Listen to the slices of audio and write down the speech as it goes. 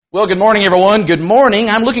Well, good morning, everyone. Good morning.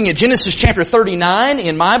 I'm looking at Genesis chapter 39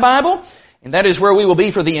 in my Bible, and that is where we will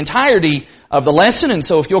be for the entirety of the lesson. And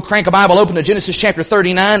so if you'll crank a Bible open to Genesis chapter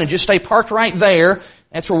 39 and just stay parked right there,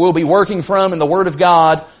 that's where we'll be working from in the Word of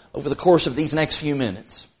God over the course of these next few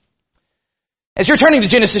minutes. As you're turning to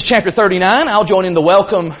Genesis chapter 39, I'll join in the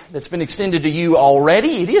welcome that's been extended to you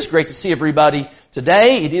already. It is great to see everybody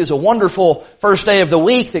today. It is a wonderful first day of the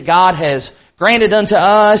week that God has granted unto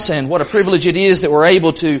us, and what a privilege it is that we're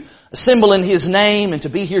able to assemble in His name and to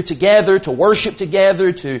be here together, to worship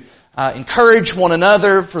together, to encourage one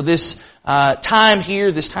another for this time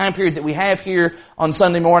here, this time period that we have here on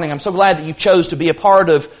Sunday morning. I'm so glad that you've chose to be a part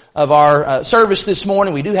of our service this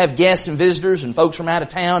morning. We do have guests and visitors and folks from out of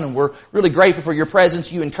town, and we're really grateful for your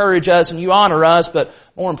presence. You encourage us and you honor us, but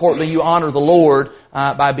more importantly, you honor the Lord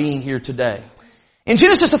by being here today. In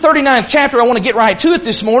Genesis the 39th chapter, I want to get right to it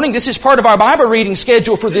this morning. This is part of our Bible reading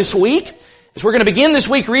schedule for this week, as we're going to begin this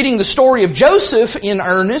week reading the story of Joseph in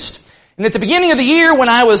earnest. And at the beginning of the year, when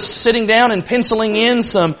I was sitting down and penciling in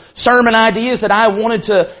some sermon ideas that I wanted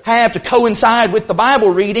to have to coincide with the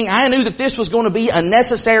Bible reading, I knew that this was going to be a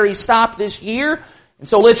necessary stop this year. And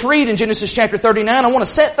so let's read in Genesis chapter 39. I want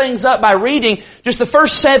to set things up by reading just the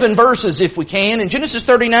first 7 verses if we can. In Genesis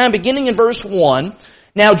 39, beginning in verse 1,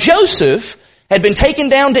 "Now Joseph had been taken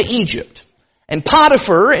down to Egypt, and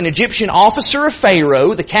Potiphar, an Egyptian officer of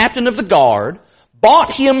Pharaoh, the captain of the guard, bought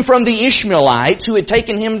him from the Ishmaelites who had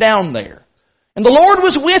taken him down there. And the Lord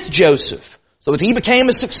was with Joseph, so that he became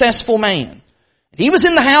a successful man. And he was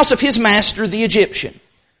in the house of his master, the Egyptian.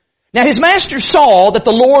 Now his master saw that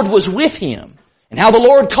the Lord was with him, and how the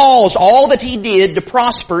Lord caused all that he did to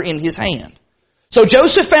prosper in his hand. So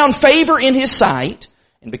Joseph found favor in his sight,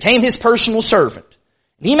 and became his personal servant.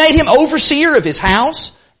 And he made him overseer of his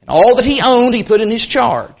house, and all that he owned he put in his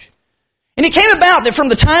charge. And it came about that from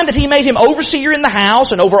the time that he made him overseer in the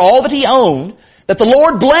house and over all that he owned, that the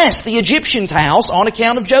Lord blessed the Egyptian's house on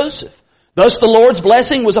account of Joseph. Thus the Lord's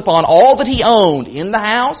blessing was upon all that he owned in the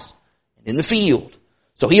house and in the field.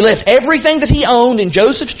 So he left everything that he owned in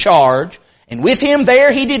Joseph's charge, and with him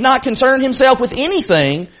there he did not concern himself with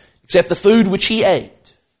anything except the food which he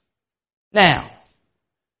ate. Now,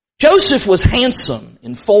 Joseph was handsome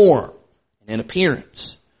in form and in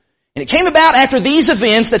appearance. And it came about after these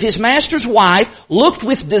events that his master's wife looked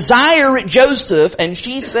with desire at Joseph, and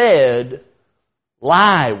she said,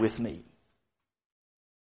 'Lie with me.'"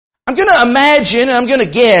 I'm going to imagine, and I'm going to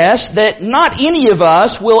guess, that not any of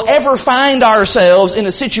us will ever find ourselves in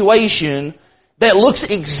a situation that looks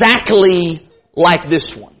exactly like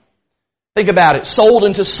this one. Think about it. Sold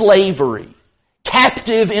into slavery,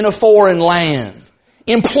 captive in a foreign land,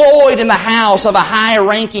 employed in the house of a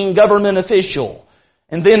high-ranking government official,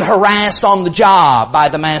 and then harassed on the job by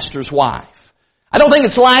the master's wife. I don't think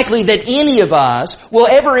it's likely that any of us will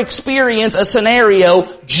ever experience a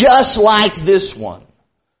scenario just like this one.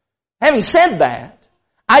 Having said that,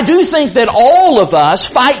 I do think that all of us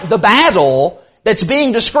fight the battle that's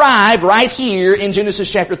being described right here in Genesis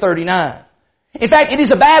chapter 39. In fact, it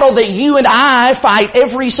is a battle that you and I fight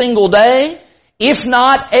every single day, if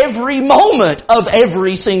not every moment of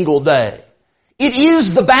every single day. It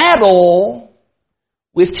is the battle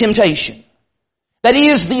with temptation. That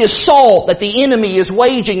is the assault that the enemy is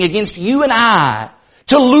waging against you and I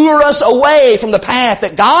to lure us away from the path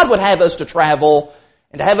that God would have us to travel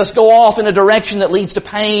and to have us go off in a direction that leads to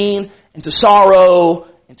pain and to sorrow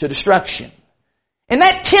and to destruction. And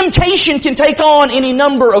that temptation can take on any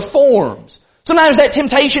number of forms. Sometimes that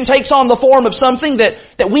temptation takes on the form of something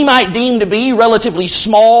that we might deem to be relatively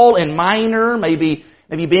small and minor, maybe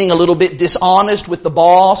being a little bit dishonest with the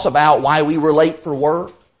boss about why we were late for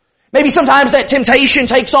work. Maybe sometimes that temptation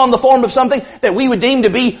takes on the form of something that we would deem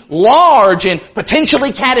to be large and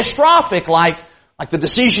potentially catastrophic, like the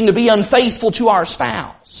decision to be unfaithful to our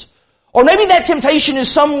spouse. Or maybe that temptation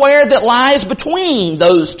is somewhere that lies between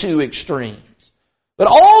those two extremes. But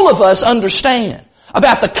all of us understand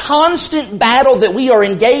about the constant battle that we are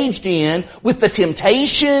engaged in with the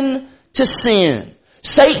temptation to sin.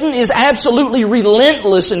 Satan is absolutely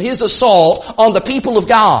relentless in his assault on the people of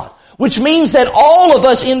God, which means that all of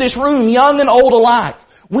us in this room, young and old alike,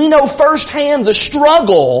 we know firsthand the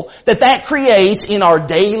struggle that creates in our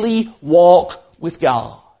daily walk with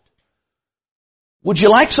God. Would you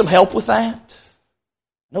like some help with that?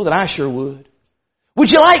 I know that I sure would.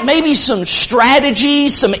 Would you like maybe some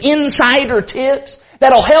strategies, some insider tips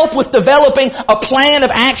that'll help with developing a plan of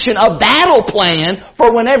action, a battle plan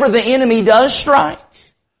for whenever the enemy does strike?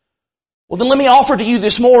 Well, then let me offer to you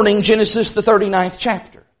this morning Genesis the 39th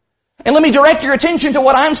chapter. And let me direct your attention to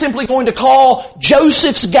what I'm simply going to call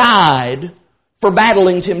Joseph's guide for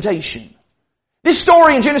battling temptation. This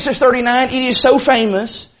story in Genesis 39, it is so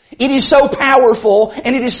famous, it is so powerful,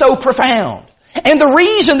 and it is so profound. And the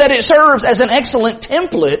reason that it serves as an excellent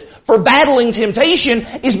template for battling temptation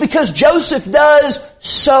is because Joseph does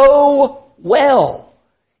so well.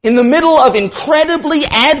 In the middle of incredibly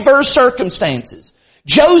adverse circumstances,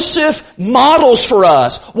 Joseph models for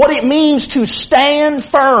us what it means to stand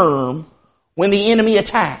firm when the enemy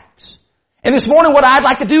attacks. And this morning what I'd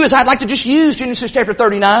like to do is I'd like to just use Genesis chapter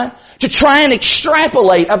 39 to try and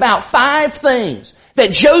extrapolate about 5 things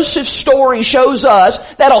that Joseph's story shows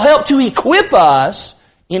us that'll help to equip us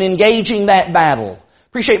in engaging that battle.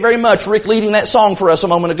 Appreciate very much Rick leading that song for us a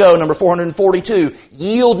moment ago, number 442,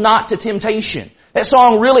 Yield Not to Temptation. That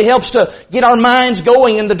song really helps to get our minds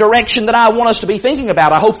going in the direction that I want us to be thinking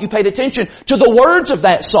about. I hope you paid attention to the words of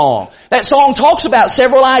that song. That song talks about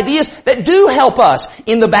several ideas that do help us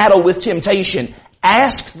in the battle with temptation.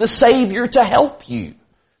 Ask the Savior to help you.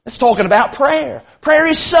 That's talking about prayer. Prayer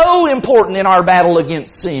is so important in our battle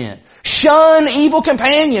against sin. Shun evil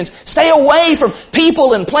companions. Stay away from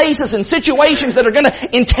people and places and situations that are going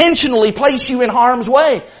to intentionally place you in harm's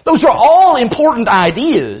way. Those are all important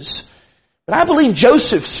ideas. But I believe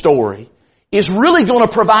Joseph's story is really going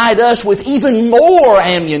to provide us with even more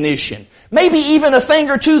ammunition. Maybe even a thing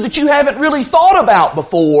or two that you haven't really thought about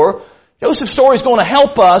before. Joseph's story is going to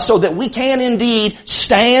help us so that we can indeed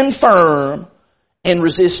stand firm and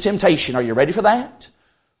resist temptation. Are you ready for that?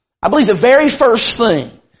 I believe the very first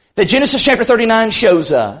thing that Genesis chapter 39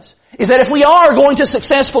 shows us is that if we are going to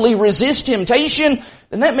successfully resist temptation,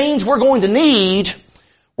 then that means we're going to need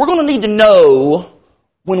to know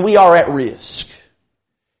when we are at risk.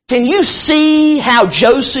 Can you see how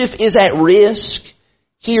Joseph is at risk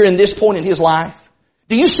here in this point in his life?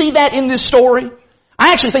 Do you see that in this story?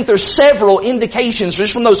 I actually think there's several indications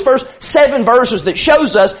just from those first 7 verses that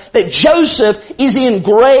shows us that Joseph is in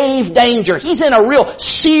grave danger. He's in a real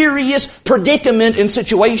serious predicament and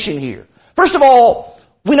situation here. First of all,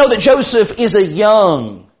 we know that Joseph is a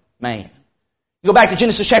young man. You go back to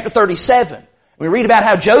Genesis chapter 37. We read about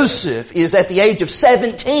how Joseph is at the age of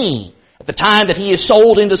 17 at the time that he is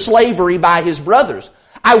sold into slavery by his brothers.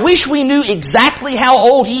 I wish we knew exactly how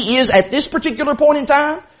old he is at this particular point in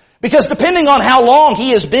time, because depending on how long he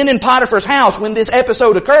has been in Potiphar's house when this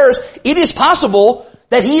episode occurs, it is possible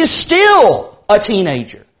that he is still a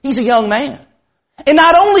teenager. He's a young man. And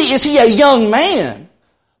not only is he a young man,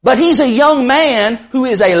 but he's a young man who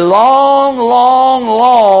is a long, long,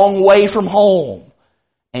 long way from home.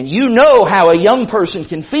 And you know how a young person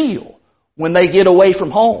can feel when they get away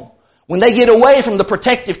from home. When they get away from the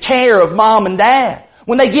protective care of mom and dad.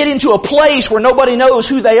 When they get into a place where nobody knows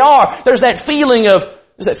who they are. There's that feeling of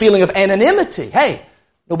anonymity. Hey,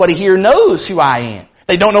 nobody here knows who I am.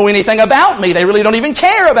 They don't know anything about me. They really don't even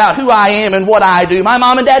care about who I am and what I do. My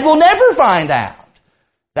mom and dad will never find out.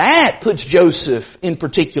 That puts Joseph in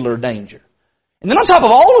particular danger. And then on top of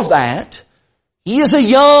all of that, he is a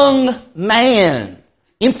young man.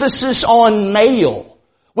 Emphasis on male,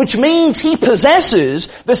 which means he possesses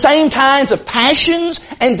the same kinds of passions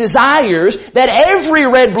and desires that every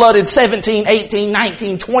red-blooded 17, 18,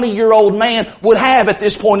 19, 20-year-old man would have at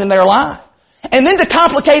this point in their life. And then to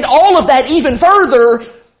complicate all of that even further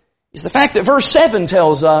is the fact that verse 7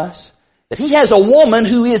 tells us that he has a woman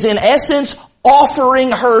who is in essence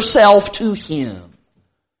offering herself to him.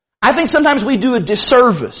 I think sometimes we do a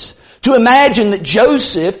disservice to imagine that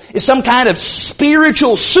Joseph is some kind of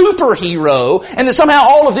spiritual superhero and that somehow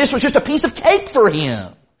all of this was just a piece of cake for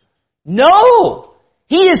him. No!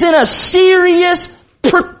 He is in a serious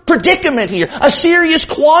predicament here, a serious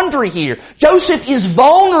quandary here. Joseph is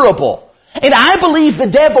vulnerable. And I believe the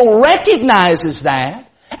devil recognizes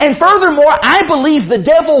that. And furthermore, I believe the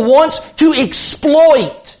devil wants to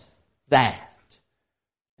exploit that.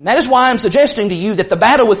 And that is why I'm suggesting to you that the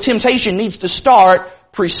battle with temptation needs to start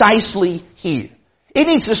precisely here. It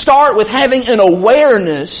needs to start with having an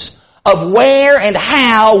awareness of where and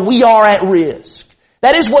how we are at risk.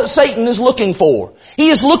 That is what Satan is looking for. He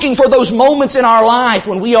is looking for those moments in our life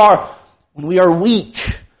when we are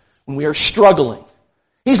weak, when we are struggling.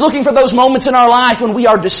 He's looking for those moments in our life when we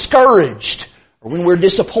are discouraged or when we're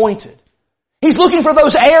disappointed. He's looking for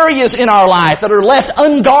those areas in our life that are left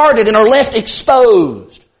unguarded and are left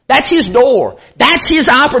exposed. That's his door. That's his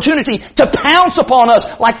opportunity to pounce upon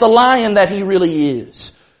us like the lion that he really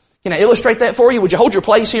is. Can I illustrate that for you? Would you hold your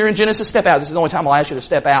place here in Genesis? Step out. This is the only time I'll ask you to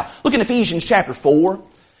step out. Look in Ephesians chapter 4.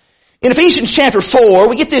 In Ephesians chapter 4,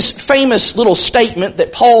 we get this famous little statement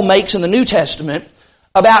that Paul makes in the New Testament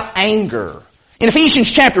about anger. In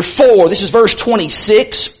Ephesians chapter 4, this is verse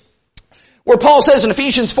 26, where Paul says in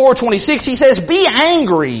Ephesians 4:26, he says, "Be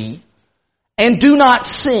angry and do not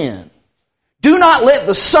sin. Do not let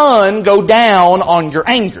the sun go down on your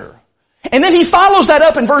anger. And then he follows that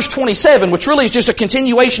up in verse 27, which really is just a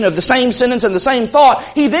continuation of the same sentence and the same thought.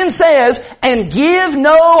 He then says, and give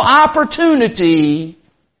no opportunity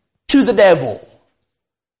to the devil.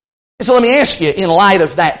 And so let me ask you, in light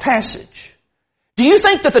of that passage, do you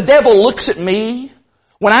think that the devil looks at me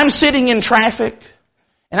when I'm sitting in traffic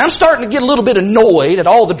and I'm starting to get a little bit annoyed at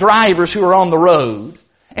all the drivers who are on the road,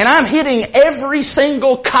 and I'm hitting every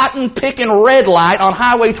single cotton-picking red light on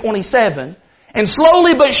Highway 27, and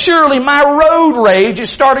slowly but surely my road rage is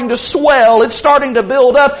starting to swell, it's starting to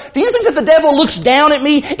build up? Do you think that the devil looks down at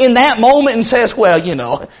me in that moment and says, well,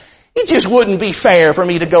 it just wouldn't be fair for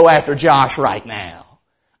me to go after Josh right now.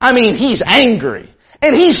 I mean, he's angry.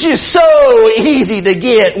 And he's just so easy to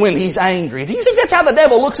get when he's angry. Do you think that's how the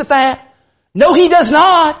devil looks at that? No, he does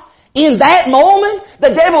not. In that moment, the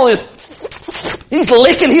devil he's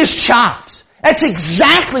licking his chops. That's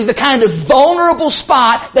exactly the kind of vulnerable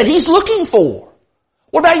spot that he's looking for.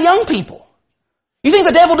 What about young people? You think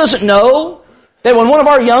the devil doesn't know that when one of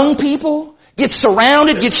our young people gets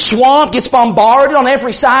surrounded, gets swamped, gets bombarded on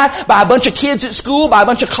every side by a bunch of kids at school, by a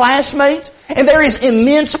bunch of classmates, and there is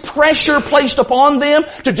immense pressure placed upon them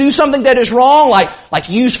to do something that is wrong, like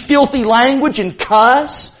use filthy language and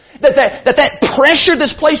cuss, that pressure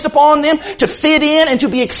that's placed upon them to fit in and to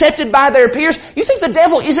be accepted by their peers, you think the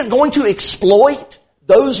devil isn't going to exploit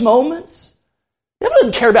those moments? The devil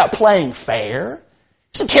doesn't care about playing fair.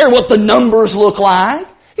 He doesn't care what the numbers look like.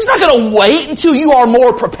 He's not going to wait until you are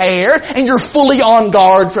more prepared and you're fully on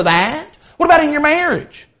guard for that. What about in your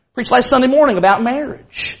marriage? I preached last Sunday morning about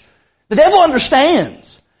marriage. The devil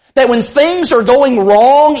understands that when things are going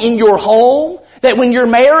wrong in your home, that when your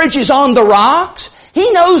marriage is on the rocks,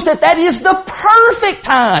 he knows that is the perfect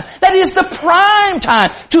time. That is the prime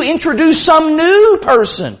time to introduce some new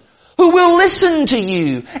person who will listen to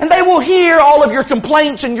you. And they will hear all of your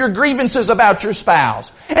complaints and your grievances about your spouse.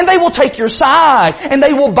 And they will take your side. And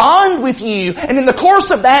they will bond with you. And in the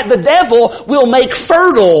course of that, the devil will make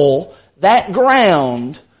fertile that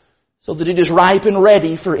ground so that it is ripe and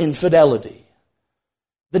ready for infidelity.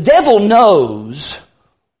 The devil knows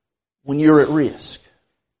when you're at risk.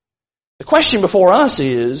 The question before us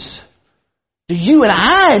is, do you and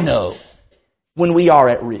I know when we are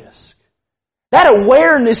at risk? That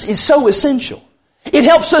awareness is so essential. It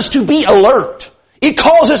helps us to be alert. It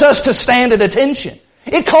causes us to stand at attention.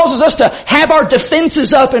 It causes us to have our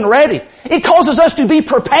defenses up and ready. It causes us to be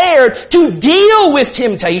prepared to deal with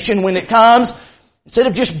temptation when it comes, instead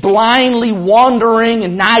of just blindly wandering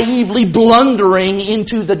and naively blundering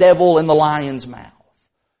into the devil and the lion's mouth.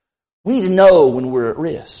 We need to know when we're at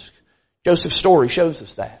risk. Joseph's story shows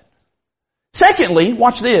us that. Secondly,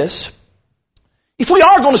 watch this. If we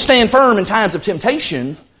are going to stand firm in times of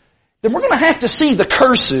temptation, then we're going to have to see the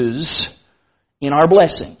curses in our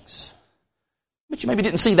blessings. But you maybe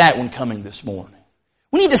didn't see that one coming this morning.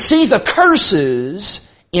 We need to see the curses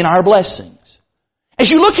in our blessings.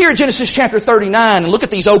 As you look here at Genesis chapter 39 and look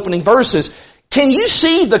at these opening verses, can you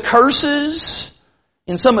see the curses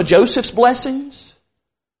in some of Joseph's blessings?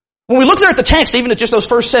 When we look there at the text, even at just those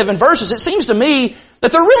first 7 verses, it seems to me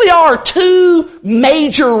that there really are 2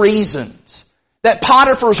 major reasons that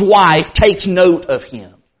Potiphar's wife takes note of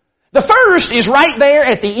him. The first is right there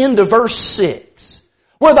at the end of verse 6,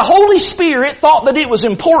 where the Holy Spirit thought that it was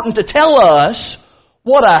important to tell us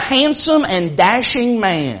what a handsome and dashing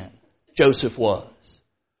man Joseph was.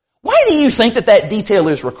 Why do you think that detail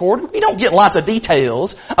is recorded? We don't get lots of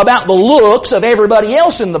details about the looks of everybody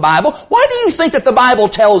else in the Bible. Why do you think that the Bible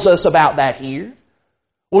tells us about that here?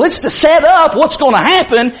 Well, it's to set up what's going to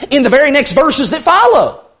happen in the very next verses that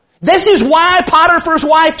follow. This is why Potiphar's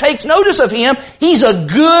wife takes notice of him. He's a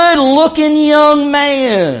good-looking young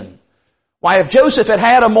man. Why, if Joseph had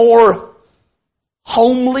had a more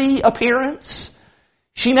homely appearance,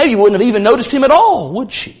 she maybe wouldn't have even noticed him at all,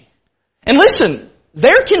 would she? And listen,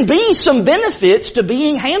 there can be some benefits to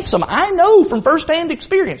being handsome. I know from first-hand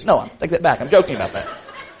experience. No, I take that back. I'm joking about that.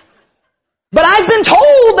 But I've been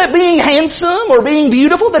told that being handsome or being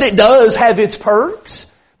beautiful, that it does have its perks.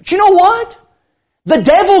 But you know what? The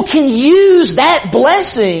devil can use that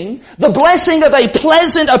blessing, the blessing of a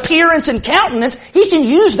pleasant appearance and countenance, he can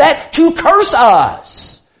use that to curse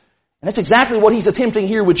us. And that's exactly what he's attempting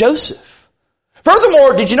here with Joseph.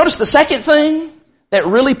 Furthermore, did you notice the second thing that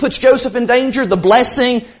really puts Joseph in danger? The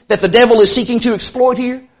blessing that the devil is seeking to exploit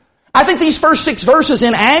here? I think these first 6 verses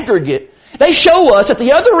in aggregate, they show us that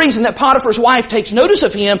the other reason that Potiphar's wife takes notice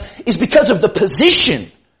of him is because of the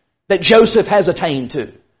position that Joseph has attained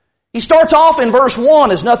to. He starts off in verse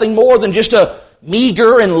 1 as nothing more than just a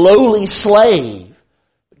meager and lowly slave.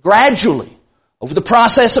 Gradually, Over the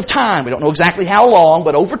process of time, we don't know exactly how long,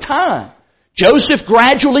 but over time, Joseph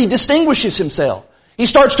gradually distinguishes himself. He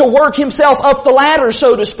starts to work himself up the ladder,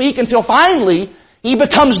 so to speak, until finally he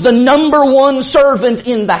becomes the number one servant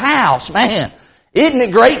in the house. Man, isn't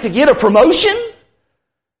it great to get a promotion?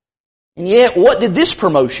 And yet, what did this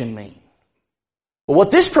promotion mean? Well,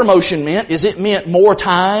 what this promotion meant is it meant more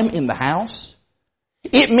time in the house.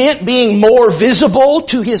 It meant being more visible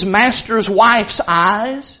to his master's wife's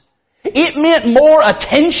eyes. It meant more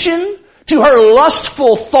attention to her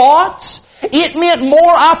lustful thoughts. It meant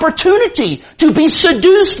more opportunity to be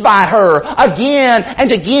seduced by her again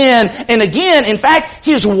and again and again. In fact,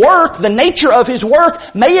 his work, the nature of his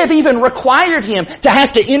work, may have even required him to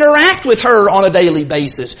have to interact with her on a daily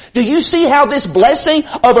basis. Do you see how this blessing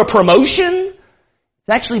of a promotion is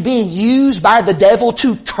actually being used by the devil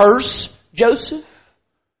to curse Joseph?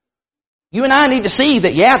 You and I need to see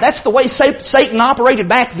that, yeah, that's the way Satan operated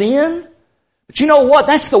back then. But you know what?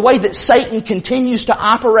 That's the way that Satan continues to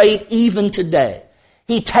operate even today.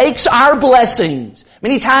 He takes our blessings,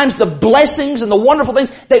 many times the blessings and the wonderful things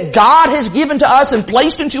that God has given to us and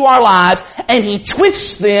placed into our lives, and he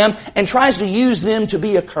twists them and tries to use them to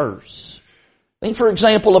be a curse. Think, for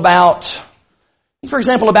example, about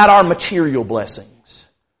our material blessings.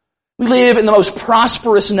 We live in the most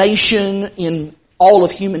prosperous nation in all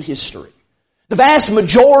of human history. The vast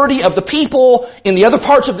majority of the people in the other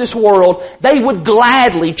parts of this world, they would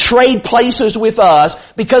gladly trade places with us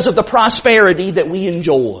because of the prosperity that we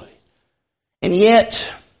enjoy. And yet,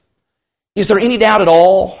 is there any doubt at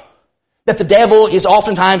all that the devil is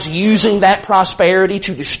oftentimes using that prosperity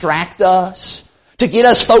to distract us, to get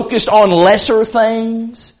us focused on lesser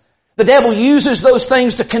things? The devil uses those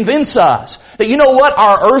things to convince us that, you know what,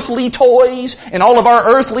 our earthly toys and all of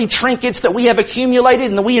our earthly trinkets that we have accumulated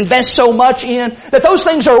and that we invest so much in, that those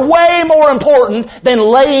things are way more important than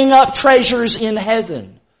laying up treasures in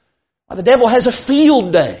heaven. The devil has a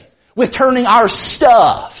field day with turning our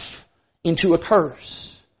stuff into a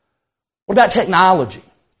curse. What about technology?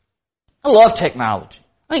 I love technology.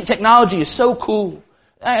 I think technology is so cool.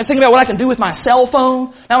 I think about what I can do with my cell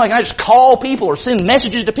phone. Not like I just call people or send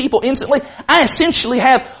messages to people instantly. I essentially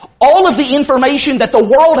have all of the information that the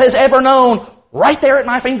world has ever known right there at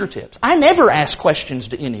my fingertips. I never ask questions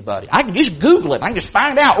to anybody. I can just Google it. I can just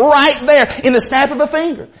find out right there in the snap of a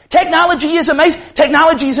finger. Technology is amazing.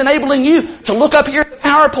 Technology is enabling you to look up here at the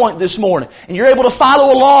PowerPoint this morning, and you're able to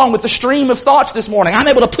follow along with the stream of thoughts this morning. I'm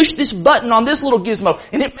able to push this button on this little gizmo,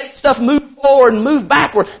 and it makes stuff move forward and move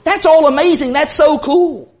backward. That's all amazing. That's so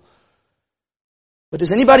cool. But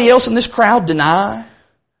does anybody else in this crowd deny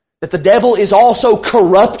that the devil is also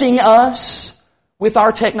corrupting us with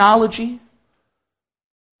our technology?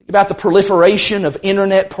 Think about the proliferation of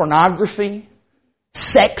internet pornography,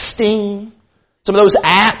 sexting, some of those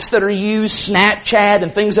apps that are used, Snapchat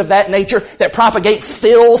and things of that nature that propagate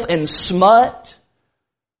filth and smut.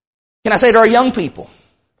 Can I say to our young people,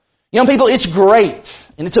 it's great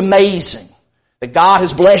and it's amazing that God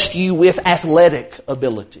has blessed you with athletic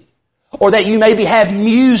ability, or that you maybe have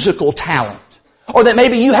musical talent, or that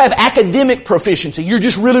maybe you have academic proficiency. You're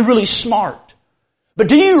just really, really smart. But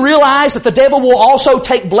do you realize that the devil will also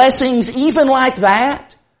take blessings even like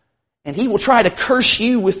that, and he will try to curse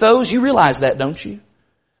you with those? You realize that, don't you?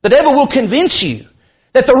 The devil will convince you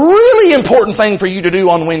that the really important thing for you to do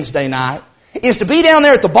on Wednesday night is to be down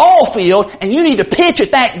there at the ball field and you need to pitch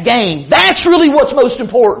at that game. That's really what's most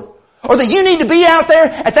important. Or that you need to be out there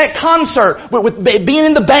at that concert with being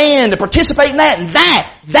in the band to participate in that, and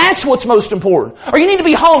that's what's most important. Or you need to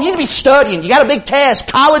be home, you need to be studying, you got a big test,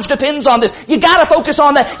 college depends on this, you got to focus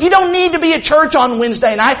on that. You don't need to be at church on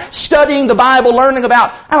Wednesday night studying the Bible, learning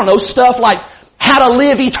about, stuff like how to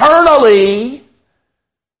live eternally.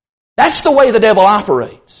 That's the way the devil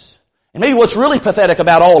operates. And maybe what's really pathetic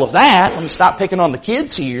about all of that, let me stop picking on the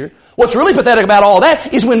kids here, what's really pathetic about all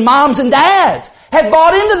that is when moms and dads have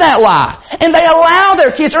bought into that lie, and they allow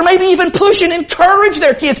their kids, or maybe even push and encourage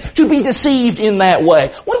their kids to be deceived in that way.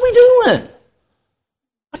 What are we doing?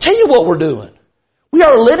 I'll tell you what we're doing. We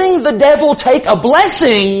are letting the devil take a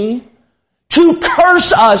blessing to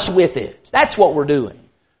curse us with it. That's what we're doing.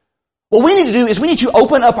 What we need to do is we need to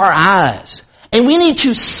open up our eyes, and we need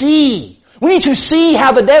to see. We need to see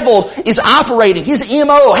how the devil is operating, his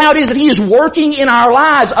MO, how it is that he is working in our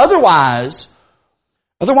lives. Otherwise,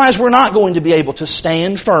 we're not going to be able to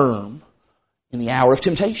stand firm in the hour of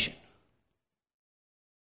temptation.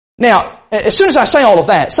 Now, as soon as I say all of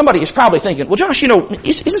that, somebody is probably thinking, well, Josh,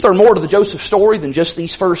 isn't there more to the Joseph story than just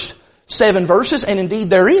these first 7 verses? And indeed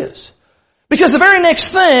there is. Because the very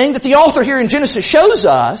next thing that the author here in Genesis shows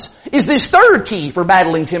us is this third key for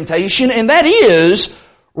battling temptation, and that is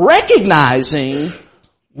recognizing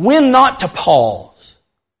when not to pause.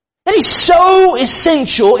 That is so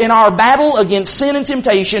essential in our battle against sin and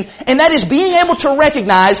temptation, and that is being able to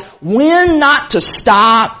recognize when not to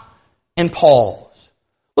stop and pause.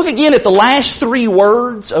 Look again at the last three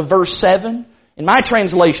words of verse 7. In my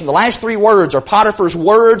translation, the last three words are Potiphar's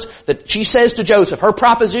words that she says to Joseph. Her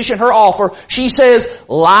proposition, her offer, she says,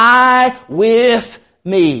 lie with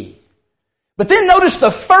me. But then notice the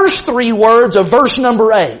first three words of verse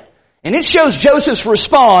number 8. And it shows Joseph's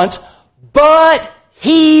response, but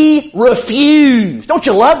he refused. Don't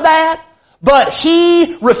you love that? But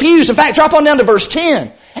he refused. In fact, drop on down to verse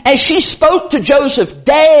 10. As she spoke to Joseph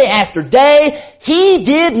day after day, he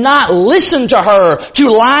did not listen to her, to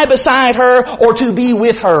lie beside her, or to be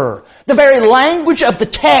with her. The very language of the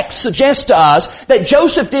text suggests to us that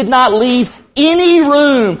Joseph did not leave any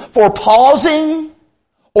room for pausing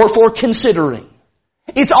or for considering.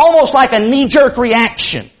 It's almost like a knee-jerk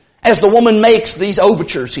reaction as the woman makes these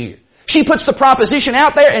overtures here. She puts the proposition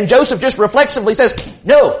out there and Joseph just reflexively says,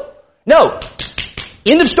 no.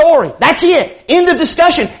 End of story. That's it. End of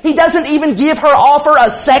discussion. He doesn't even give her offer a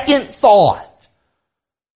second thought.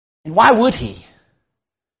 And why would he?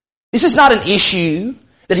 This is not an issue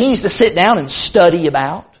that he needs to sit down and study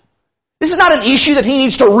about. This is not an issue that he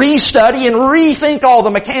needs to restudy and rethink all the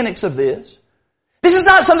mechanics of this. This is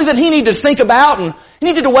not something that he needed to think about and he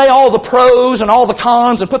needed to weigh all the pros and all the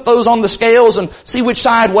cons and put those on the scales and see which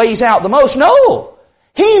side weighs out the most. No.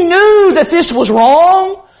 He knew that this was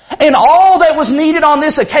wrong, and all that was needed on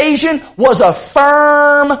this occasion was a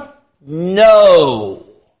firm no.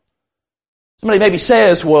 Somebody maybe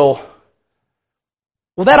says, well,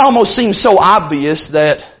 that almost seems so obvious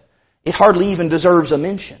that it hardly even deserves a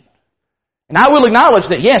mention. And I will acknowledge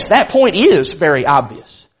that, yes, that point is very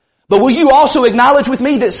obvious. But will you also acknowledge with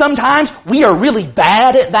me that sometimes we are really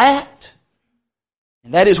bad at that?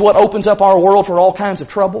 And that is what opens up our world for all kinds of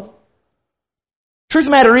trouble. Truth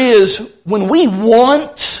of the matter is, when we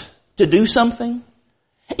want to do something,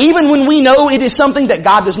 even when we know it is something that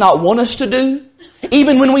God does not want us to do,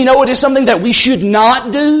 even when we know it is something that we should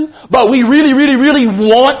not do, but we really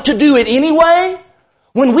want to do it anyway,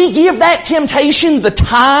 when we give that temptation the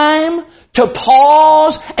time to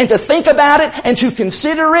pause and to think about it and to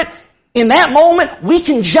consider it, in that moment we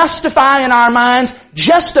can justify in our minds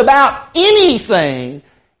just about anything,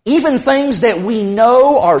 even things that we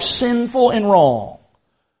know are sinful and wrong.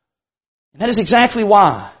 And that is exactly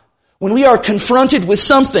why, when we are confronted with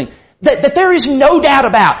something that there is no doubt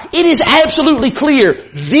about, it is absolutely clear,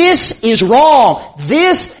 this is wrong,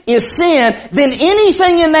 this is sin, then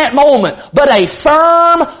anything in that moment but a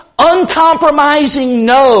firm, uncompromising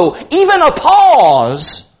no, even a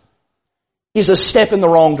pause, is a step in the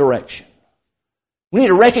wrong direction. We need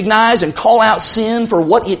to recognize and call out sin for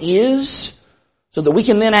what it is so that we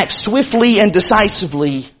can then act swiftly and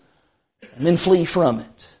decisively and then flee from it.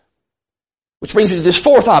 Which brings me to this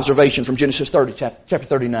fourth observation from Genesis 30, chapter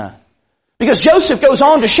 39. Because Joseph goes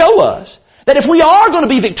on to show us that if we are going to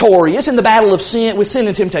be victorious in the battle of sin, with sin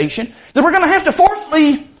and temptation, then we're going to have to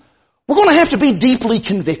fourthly, we're going to have to be deeply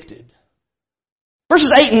convicted.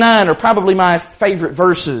 Verses 8 and 9 are probably my favorite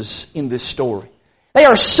verses in this story. They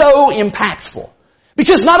are so impactful.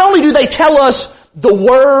 Because not only do they tell us the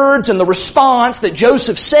words and the response that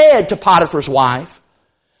Joseph said to Potiphar's wife,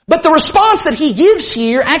 but the response that he gives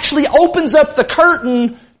here actually opens up the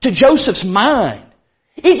curtain to Joseph's mind.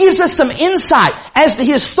 It gives us some insight as to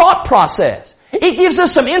his thought process. It gives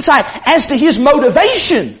us some insight as to his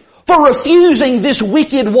motivation for refusing this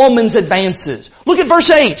wicked woman's advances. Look at verse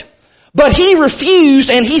 8. But he refused,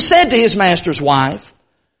 and he said to his master's wife,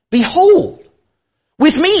 behold,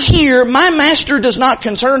 with me here, my master does not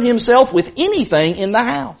concern himself with anything in the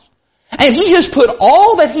house. And he has put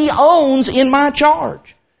all that he owns in my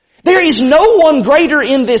charge. There is no one greater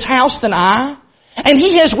in this house than I, and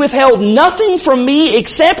he has withheld nothing from me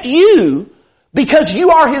except you, because you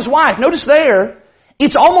are his wife. Notice there,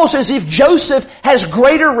 it's almost as if Joseph has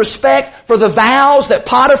greater respect for the vows that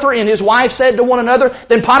Potiphar and his wife said to one another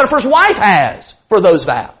than Potiphar's wife has for those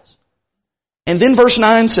vows. And then verse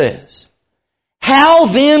 9 says, how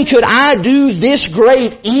then could I do this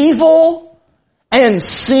great evil and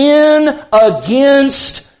sin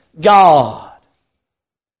against God?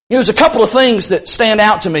 You know, there's a couple of things that stand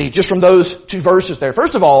out to me just from those two verses there.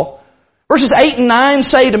 First of all, verses 8 and 9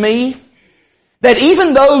 say to me that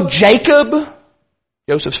even though Jacob,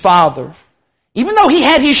 Joseph's father, even though he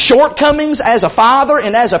had his shortcomings as a father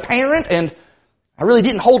and as a parent, and I really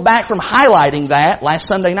didn't hold back from highlighting that last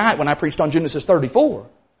Sunday night when I preached on Genesis 34.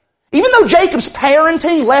 Even though Jacob's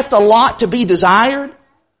parenting left a lot to be desired,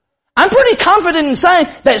 I'm pretty confident in saying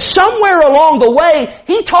that somewhere along the way,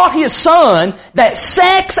 he taught his son that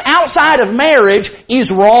sex outside of marriage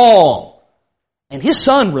is wrong. And his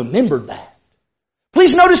son remembered that.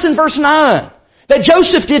 Please notice in verse 9 that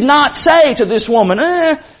Joseph did not say to this woman,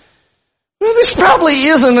 this probably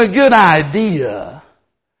isn't a good idea.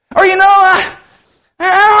 Or, I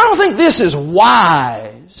don't think this is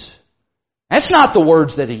wise. That's not the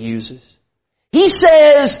words that he uses. He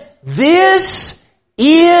says, this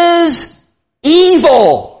is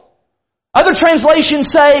evil. Other translations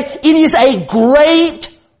say it is a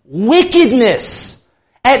great wickedness.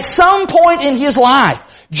 At some point in his life,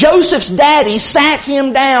 Joseph's daddy sat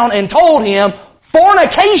him down and told him,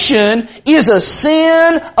 fornication is a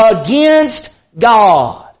sin against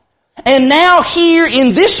God. And now here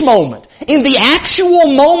in this moment, in the actual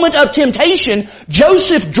moment of temptation,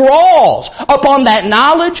 Joseph draws upon that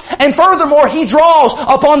knowledge, and furthermore, he draws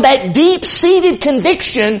upon that deep-seated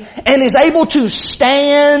conviction and is able to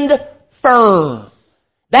stand firm.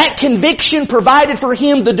 That conviction provided for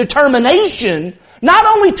him the determination not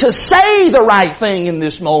only to say the right thing in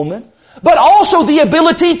this moment, but also the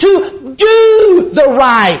ability to do the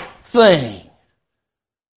right thing.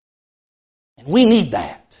 And we need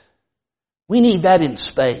that. We need that in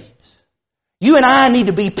spades. You and I need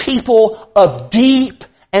to be people of deep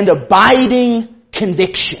and abiding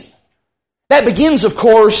conviction. That begins, of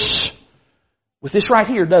course, with this right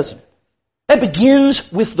here, doesn't it? That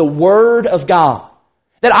begins with the Word of God.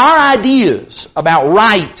 That our ideas about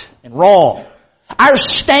right and wrong, our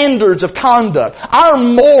standards of conduct, our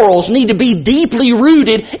morals need to be deeply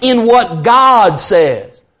rooted in what God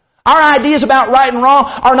says. Our ideas about right and wrong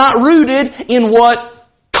are not rooted in what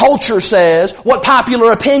culture says, what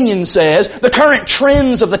popular opinion says, the current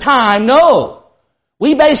trends of the time. No.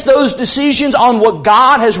 We base those decisions on what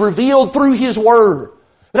God has revealed through His Word.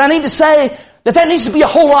 But I need to say that needs to be a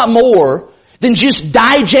whole lot more than just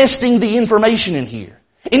digesting the information in here.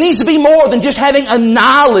 It needs to be more than just having a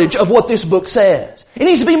knowledge of what this book says. It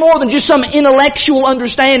needs to be more than just some intellectual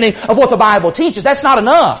understanding of what the Bible teaches. That's not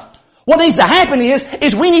enough. What needs to happen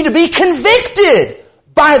is we need to be convicted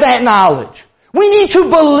by that knowledge. We need to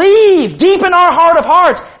believe deep in our heart of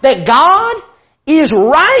hearts that God is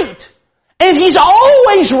right. And He's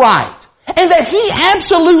always right. And that He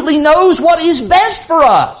absolutely knows what is best for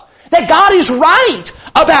us. That God is right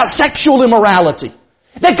about sexual immorality.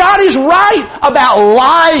 That God is right about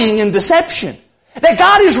lying and deception. That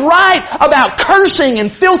God is right about cursing and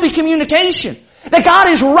filthy communication. That God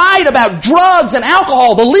is right about drugs and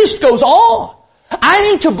alcohol. The list goes on.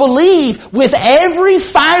 I need to believe with every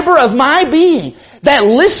fiber of my being that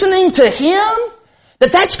listening to Him,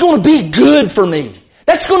 that's going to be good for me.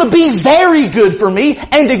 That's going to be very good for me.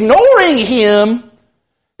 And ignoring Him,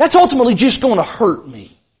 that's ultimately just going to hurt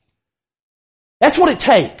me. That's what it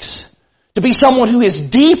takes to be someone who is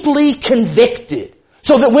deeply convicted,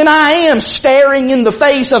 so that when I am staring in the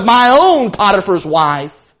face of my own Potiphar's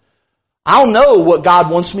wife, I'll know what God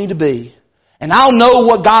wants me to be. And I'll know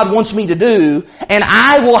what God wants me to do. And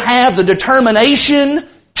I will have the determination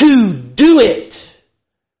to do it.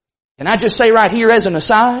 Can I just say right here as an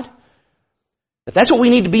aside, that that's what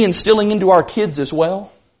we need to be instilling into our kids as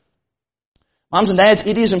well? Moms and dads,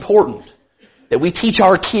 it is important that we teach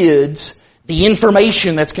our kids the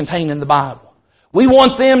information that's contained in the Bible. We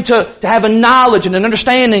want them to have a knowledge and an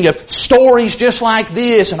understanding of stories just like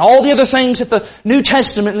this and all the other things that the New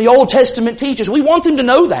Testament and the Old Testament teaches. We want them to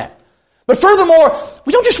know that. But furthermore,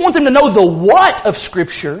 we don't just want them to know the what of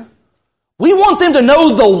Scripture. We want them to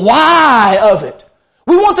know the why of it.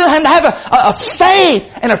 We want them to have a faith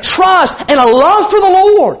and a trust and a love for the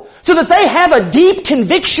Lord, so that they have a deep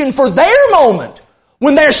conviction for their moment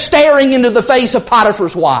when they're staring into the face of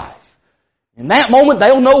Potiphar's wife. In that moment,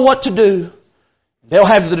 they'll know what to do. They'll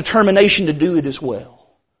have the determination to do it as well.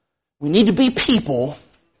 We need to be people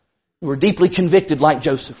who are deeply convicted like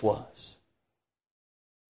Joseph was.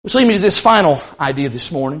 Which leads me to this final idea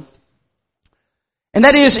this morning. And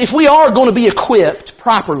that is, if we are going to be equipped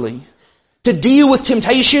properly to deal with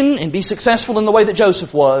temptation and be successful in the way that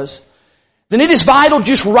Joseph was, then it is vital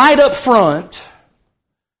just right up front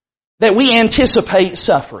that we anticipate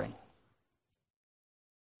suffering.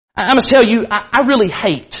 I must tell you, I really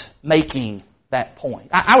hate making that point.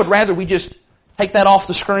 I would rather we just take that off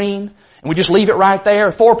the screen and we just leave it right there,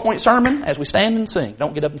 a 4-point sermon as we stand and sing.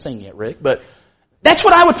 Don't get up and sing yet, Rick, but that's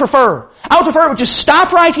what I would prefer. I would prefer it would just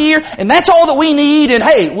stop right here, and that's all that we need, and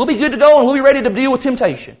hey, we'll be good to go and we'll be ready to deal with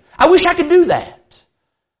temptation. I wish I could do that,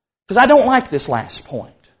 because I don't like this last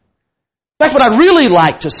point. In fact, what I'd really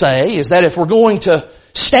like to say is that if we're going to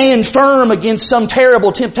stand firm against some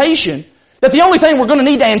terrible temptation, That the only thing we're going to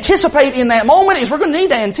need to anticipate in that moment is we're going to need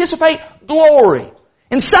to anticipate glory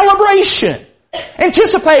and celebration.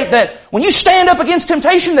 Anticipate that when you stand up against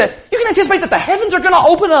temptation, that you can anticipate that the heavens are going to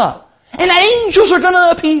open up and angels are going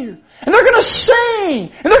to appear and they're going to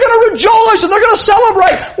sing and they're going to rejoice and they're going to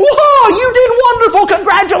celebrate. Whoa, you did wonderful.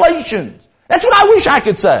 Congratulations. That's what I wish I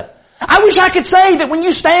could say. I wish I could say that when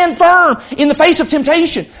you stand firm in the face of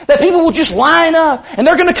temptation, that people will just line up and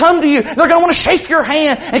they're going to come to you. They're going to want to shake your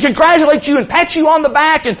hand and congratulate you and pat you on the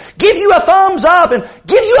back and give you a thumbs up and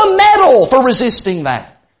give you a medal for resisting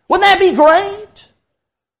that. Wouldn't that be great?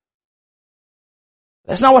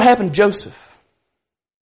 That's not what happened to Joseph.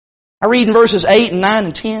 I read in verses 8 and 9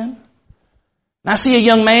 and 10, and I see a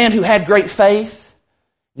young man who had great faith,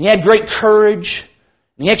 and he had great courage,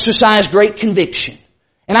 and he exercised great conviction.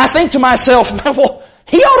 And I think to myself, well,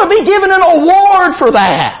 he ought to be given an award for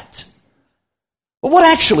that. But what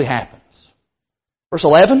actually happens? Verse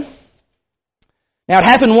 11. Now it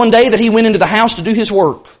happened one day that he went into the house to do his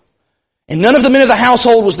work, and none of the men of the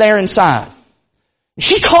household was there inside. And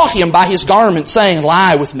she caught him by his garment, saying,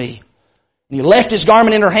 lie with me. And he left his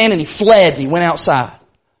garment in her hand, and he fled, and he went outside.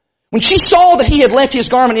 When she saw that he had left his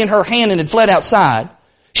garment in her hand and had fled outside,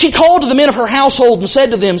 she called to the men of her household and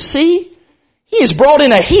said to them, see, he has brought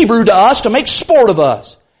in a Hebrew to us to make sport of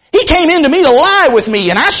us. He came in to me to lie with me,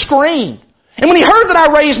 and I screamed. And when he heard that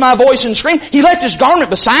I raised my voice and screamed, he left his garment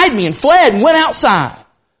beside me and fled and went outside.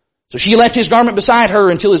 So she left his garment beside her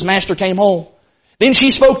until his master came home. Then she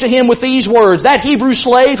spoke to him with these words, that Hebrew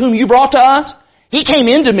slave whom you brought to us, he came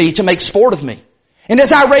into me to make sport of me. And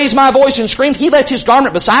as I raised my voice and screamed, he left his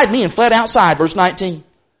garment beside me and fled outside. Verse 19.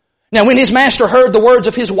 Now when his master heard the words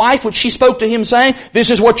of his wife, which she spoke to him, saying,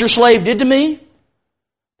 this is what your slave did to me,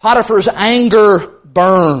 Potiphar's anger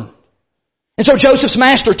burned. And so Joseph's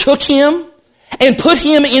master took him and put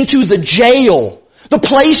him into the jail, the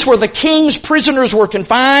place where the king's prisoners were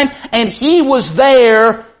confined, and he was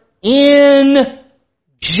there in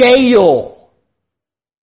jail.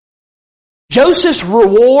 Joseph's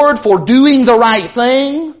reward for doing the right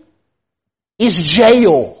thing is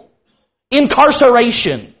jail,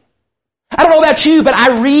 incarceration. I don't know about you, but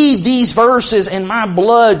I read these verses and my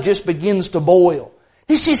blood just begins to boil.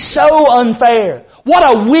 This is so unfair.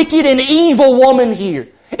 What a wicked and evil woman here.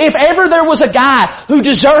 If ever there was a guy who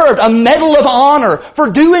deserved a medal of honor for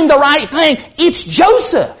doing the right thing, it's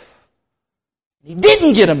Joseph. He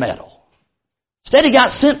didn't get a medal. Instead, he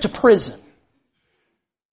got sent to prison.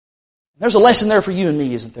 There's a lesson there for you and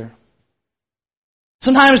me, isn't there?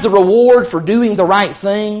 Sometimes the reward for doing the right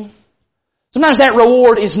thing, sometimes that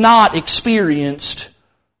reward is not experienced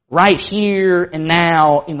right here and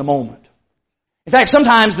now in the moment. In fact,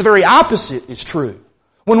 sometimes the very opposite is true.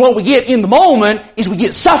 When what we get in the moment is we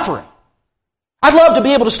get suffering. I'd love to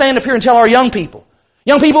be able to stand up here and tell our young people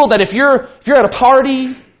that if you're at a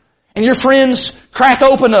party and your friends crack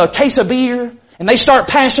open a case of beer and they start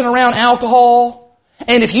passing around alcohol,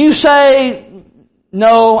 and if you say,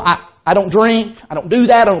 no, I don't drink, I don't do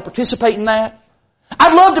that, I don't participate in that,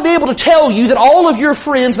 I'd love to be able to tell you that all of your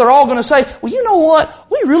friends, they're all going to say, well, you know what?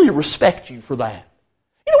 We really respect you for that.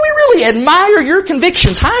 You know, we really admire your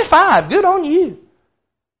convictions. High five. Good on you.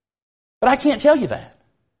 But I can't tell you that.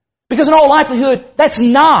 Because in all likelihood, that's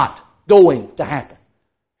not going to happen.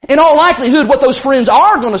 In all likelihood, what those friends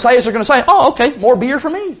are going to say is they're going to say, oh, okay, more beer for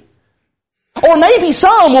me. Or maybe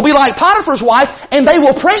some will be like Potiphar's wife and they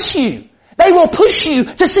will press you. They will push you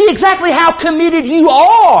to see exactly how committed you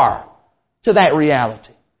are to that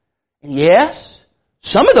reality. And yes,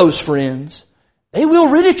 some of those friends, they will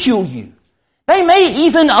ridicule you. They may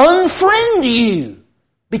even unfriend you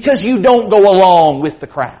because you don't go along with the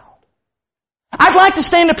crowd. I'd like to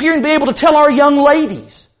stand up here and be able to tell our young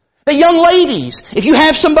ladies that young ladies, if you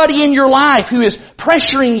have somebody in your life who is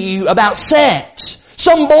pressuring you about sex,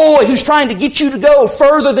 some boy who's trying to get you to go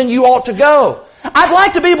further than you ought to go, I'd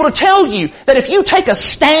like to be able to tell you that if you take a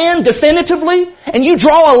stand definitively and you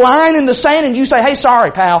draw a line in the sand and you say, hey,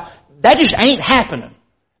 sorry, pal, that just ain't happening.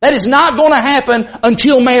 That is not going to happen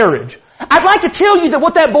until marriage. I'd like to tell you that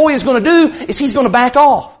what that boy is going to do is he's going to back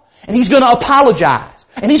off and he's going to apologize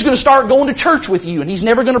and he's going to start going to church with you and he's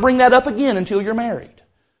never going to bring that up again until you're married.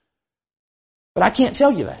 But I can't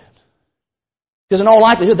tell you that. Because in all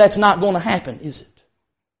likelihood, that's not going to happen, is it?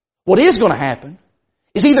 What is going to happen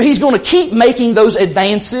is either he's going to keep making those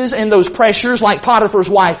advances and those pressures like Potiphar's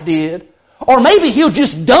wife did, or maybe he'll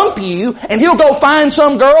just dump you and he'll go find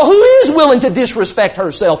some girl who is willing to disrespect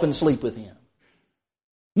herself and sleep with him.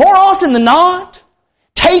 More often than not,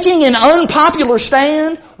 taking an unpopular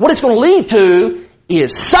stand, what it's going to lead to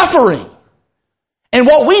is suffering. And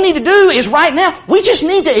what we need to do is right now, we just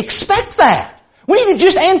need to expect that. We need to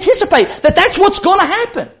just anticipate that that's what's going to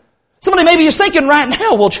happen. Somebody maybe is thinking right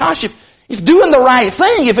now, well, Josh, if doing the right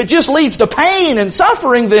thing, if it just leads to pain and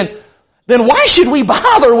suffering, then why should we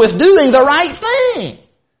bother with doing the right thing?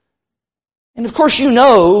 And of course you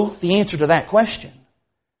know the answer to that question.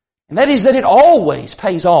 And that is that it always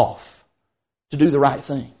pays off to do the right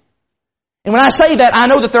thing. And when I say that, I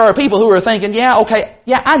know that there are people who are thinking,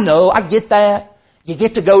 I know, I get that. You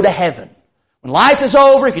get to go to heaven. When life is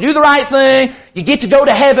over, if you do the right thing, you get to go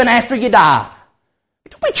to heaven after you die.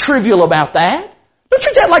 Don't be trivial about that. Don't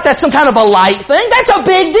treat that like that's some kind of a light thing. That's a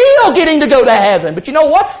big deal, getting to go to heaven. But you know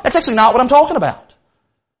what? That's actually not what I'm talking about.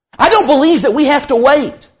 I don't believe that we have to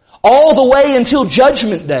wait all the way until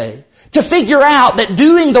Judgment Day to figure out that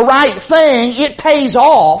doing the right thing, it pays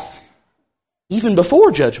off even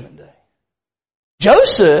before Judgment Day.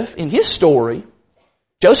 Joseph, in his story,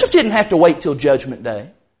 Joseph didn't have to wait till Judgment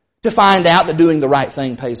Day to find out that doing the right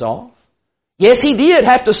thing pays off. Yes, he did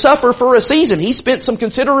have to suffer for a season. He spent some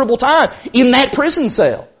considerable time in that prison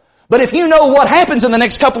cell. But if you know what happens in the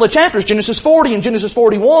next couple of chapters, Genesis 40 and Genesis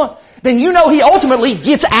 41, then you know he ultimately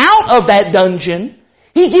gets out of that dungeon.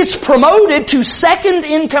 He gets promoted to second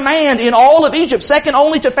in command in all of Egypt, second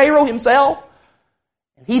only to Pharaoh himself.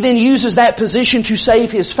 He then uses that position to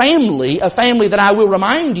save his family, a family that I will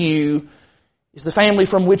remind you is the family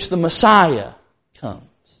from which the Messiah comes.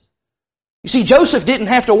 You see, Joseph didn't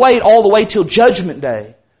have to wait all the way till Judgment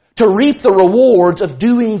Day to reap the rewards of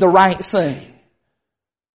doing the right thing.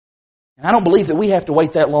 And I don't believe that we have to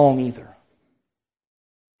wait that long either.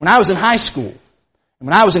 When I was in high school and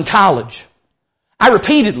when I was in college, I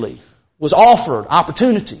repeatedly was offered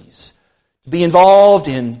opportunities to be involved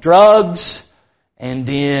in drugs and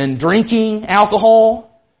in drinking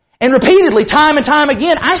alcohol. And repeatedly, time and time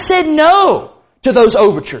again, I said no to those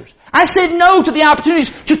overtures. I said no to the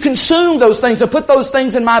opportunities to consume those things, to put those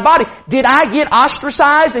things in my body. Did I get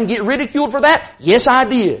ostracized and get ridiculed for that? Yes, I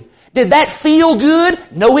did. Did that feel good?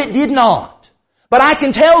 No, it did not. But I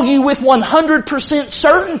can tell you with 100%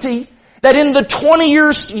 certainty that in the 20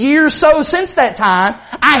 years so since that time,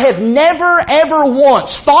 I have never ever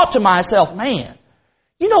once thought to myself, man,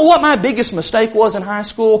 you know what my biggest mistake was in high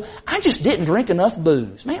school? I just didn't drink enough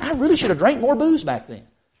booze. Man, I really should have drank more booze back then.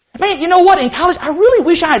 Man, you know what? In college, I really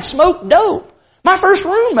wish I had smoked dope. My first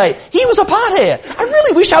roommate, he was a pothead. I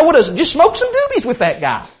really wish I would have just smoked some doobies with that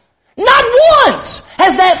guy. Not once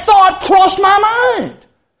has that thought crossed my mind.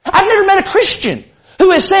 I've never met a Christian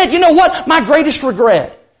who has said, you know what? My greatest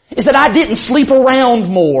regret is that I didn't sleep around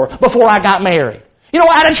more before I got married. You know,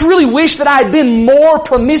 I just really wish that I had been more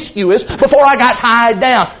promiscuous before I got tied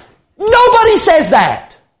down. Nobody says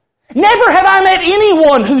that. Never have I met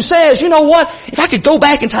anyone who says, you know what, if I could go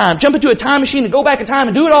back in time, jump into a time machine and go back in time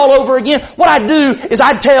and do it all over again, what I'd do is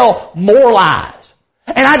I'd tell more lies.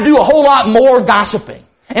 And I'd do a whole lot more gossiping.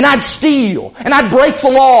 And I'd steal. And I'd break the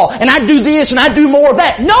law. And I'd do this and I'd do more of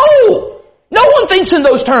that. No! No one thinks in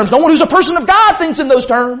those terms. No one who's a person of God thinks in those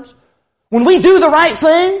terms. When we do the right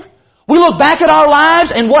thing, we look back at our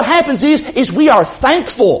lives and what happens is we are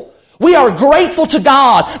thankful. We are grateful to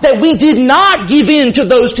God that we did not give in to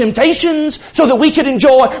those temptations so that we could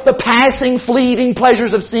enjoy the passing, fleeting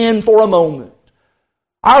pleasures of sin for a moment.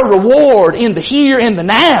 Our reward in the here and the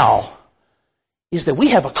now is that we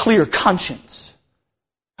have a clear conscience.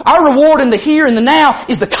 Our reward in the here and the now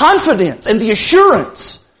is the confidence and the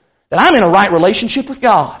assurance that I'm in a right relationship with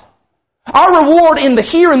God. Our reward in the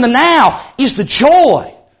here and the now is the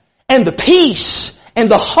joy and the peace and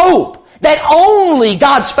the hope that only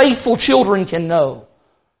God's faithful children can know.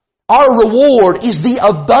 Our reward is the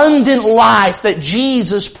abundant life that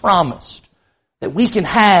Jesus promised that we can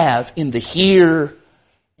have in the here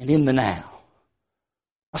and in the now.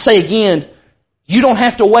 I'll say again, you don't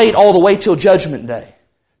have to wait all the way till Judgment Day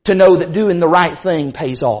to know that doing the right thing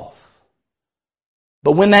pays off.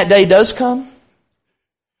 But when that day does come,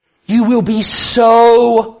 you will be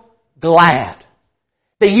so glad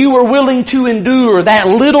that you were willing to endure that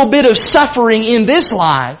little bit of suffering in this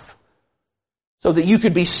life so that you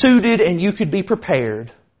could be suited and you could be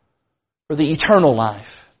prepared for the eternal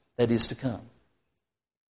life that is to come.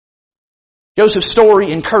 Joseph's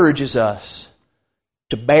story encourages us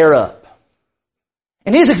to bear up.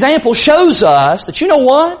 And his example shows us that, you know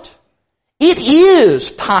what? It is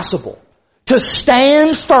possible to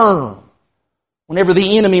stand firm whenever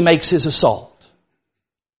the enemy makes his assault.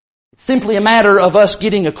 It's simply a matter of us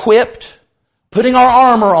getting equipped, putting our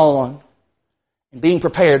armor on, and being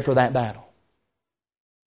prepared for that battle.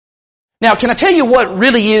 Now, can I tell you what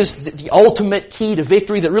really is the ultimate key to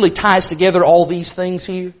victory that really ties together all these things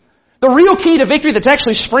here? The real key to victory that's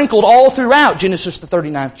actually sprinkled all throughout Genesis the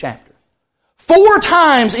 39th chapter. 4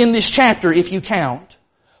 times in this chapter, if you count,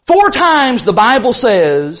 4 times the Bible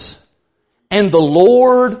says, and the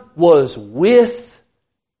Lord was with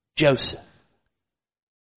Joseph.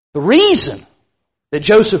 The reason that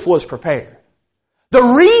Joseph was prepared, the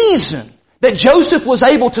reason that Joseph was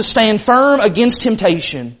able to stand firm against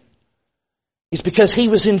temptation is because he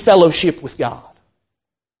was in fellowship with God.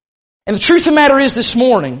 And the truth of the matter is this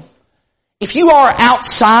morning, if you are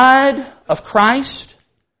outside of Christ,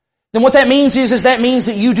 then what that means is that means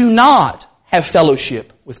that you do not have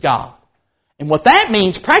fellowship with God. And what that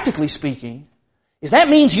means, practically speaking, is that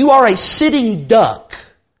means you are a sitting duck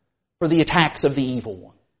for the attacks of the evil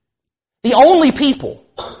one. The only people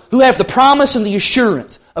who have the promise and the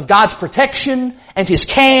assurance of God's protection and His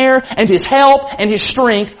care and His help and His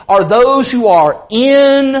strength are those who are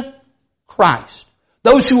in Christ.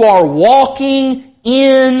 Those who are walking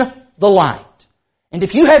in the light. And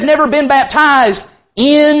if you have never been baptized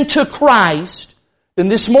into Christ, then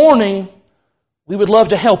this morning we would love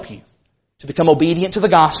to help you to become obedient to the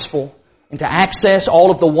gospel and to access all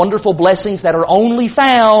of the wonderful blessings that are only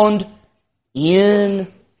found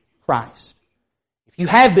in Christ. If you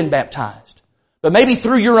have been baptized, but maybe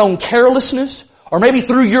through your own carelessness, or maybe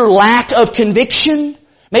through your lack of conviction,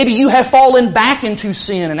 maybe you have fallen back into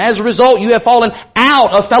sin, and as a result you have fallen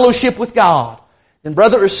out of fellowship with God, then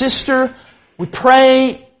brother or sister, we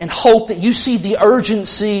pray and hope that you see the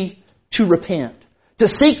urgency to repent, to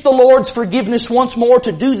seek the Lord's forgiveness once more,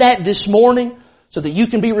 to do that this morning, so that you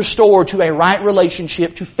can be restored to a right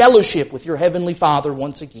relationship, to fellowship with your Heavenly Father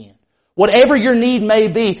once again. Whatever your need may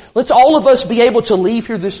be, let's all of us be able to leave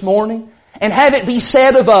here this morning and have it be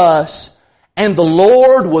said of us, and the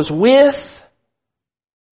Lord was with,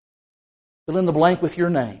 fill in the blank with your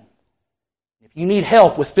name. If you need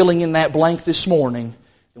help with filling in that blank this morning,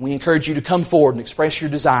 then we encourage you to come forward and express your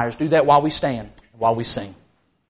desires. Do that while we stand and while we sing.